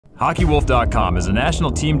Hockeywolf.com is a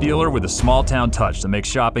national team dealer with a small-town touch that makes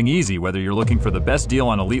shopping easy, whether you're looking for the best deal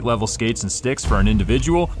on elite-level skates and sticks for an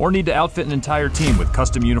individual or need to outfit an entire team with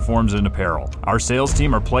custom uniforms and apparel. Our sales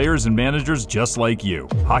team are players and managers just like you.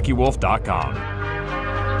 Hockeywolf.com.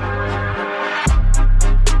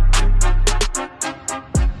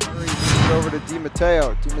 Over to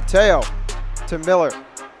DiMatteo. DiMatteo to Miller.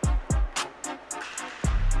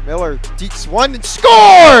 Miller deeks one and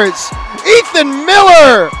scores! Ethan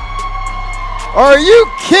Miller! Are you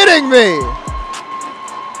kidding me?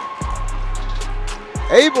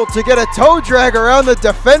 Able to get a toe drag around the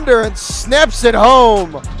defender and snaps it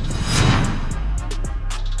home.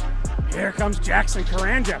 Here comes Jackson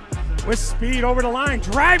Karanja with speed over the line,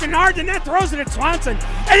 driving hard to net, throws it at Swanson,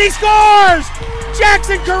 and he scores!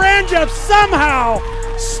 Jackson Karanja somehow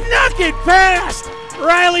snuck it past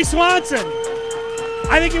Riley Swanson.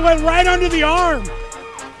 I think he went right under the arm.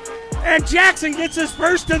 And Jackson gets his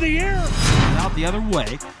first of the year. Out the other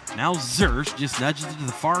way. Now Zersh just nudges it to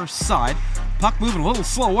the far side. Puck moving a little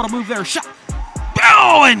slow. What a move there. Shot.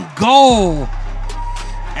 Oh, and goal.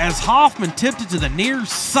 As Hoffman tipped it to the near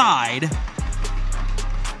side.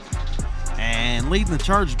 And leading the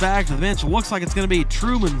charge back to the bench. Looks like it's going to be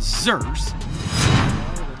Truman Zersh.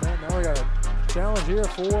 Now we got a challenge here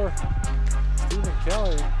for Stephen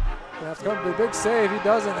Kelly. That's going to be a big save. He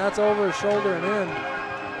doesn't. That's over his shoulder and in.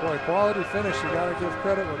 Boy, quality finish. You got to give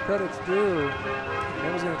credit where credit's due.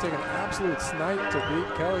 It was going to take an absolute snipe to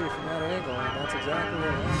beat Kelly from that angle, and that's exactly what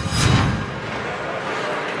happened.